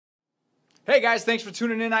Hey guys, thanks for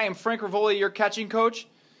tuning in. I am Frank Ruvoli, your catching coach,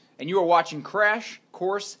 and you are watching Crash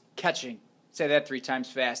Course Catching. Say that 3 times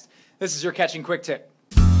fast. This is your catching quick tip.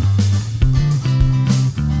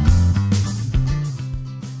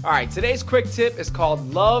 Alright, today's quick tip is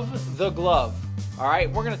called Love the Glove. Alright,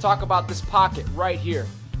 we're going to talk about this pocket right here.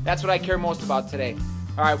 That's what I care most about today.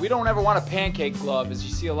 Alright, we don't ever want a pancake glove, as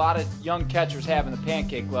you see a lot of young catchers having the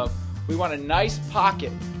pancake glove. We want a nice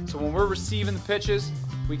pocket, so when we're receiving the pitches,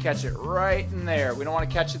 we catch it right in there. We don't want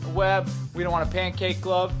to catch it in the web. We don't want a pancake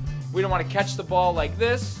glove. We don't want to catch the ball like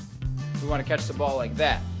this. We want to catch the ball like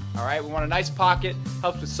that. All right. We want a nice pocket.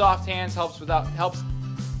 Helps with soft hands. Helps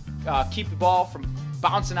keep the ball from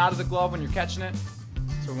bouncing out of the glove when you're catching it.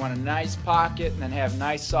 So we want a nice pocket and then have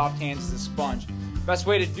nice soft hands as a sponge. Best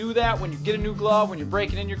way to do that when you get a new glove, when you're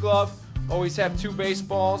breaking in your glove, always have 2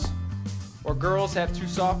 baseballs, or girls have 2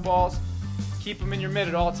 softballs. Keep them in your mitt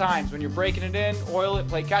at all times. When you're breaking it in, oil it,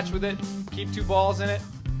 play catch with it, keep 2 balls in it,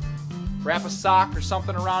 wrap a sock or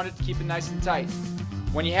something around it to keep it nice and tight.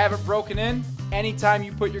 When you have it broken in, anytime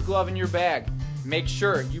you put your glove in your bag, make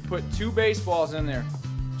sure you put 2 baseballs in there,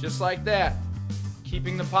 just like that,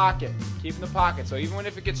 keeping the pocket. So even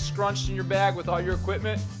if it gets scrunched in your bag with all your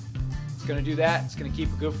equipment, it's going to do that. It's going to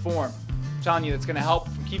keep a good form. I'm telling you, that's going to help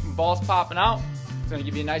from keeping balls popping out. It's going to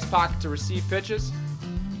give you a nice pocket to receive pitches.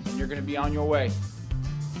 You're going to be on your way.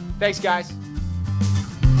 Thanks, guys.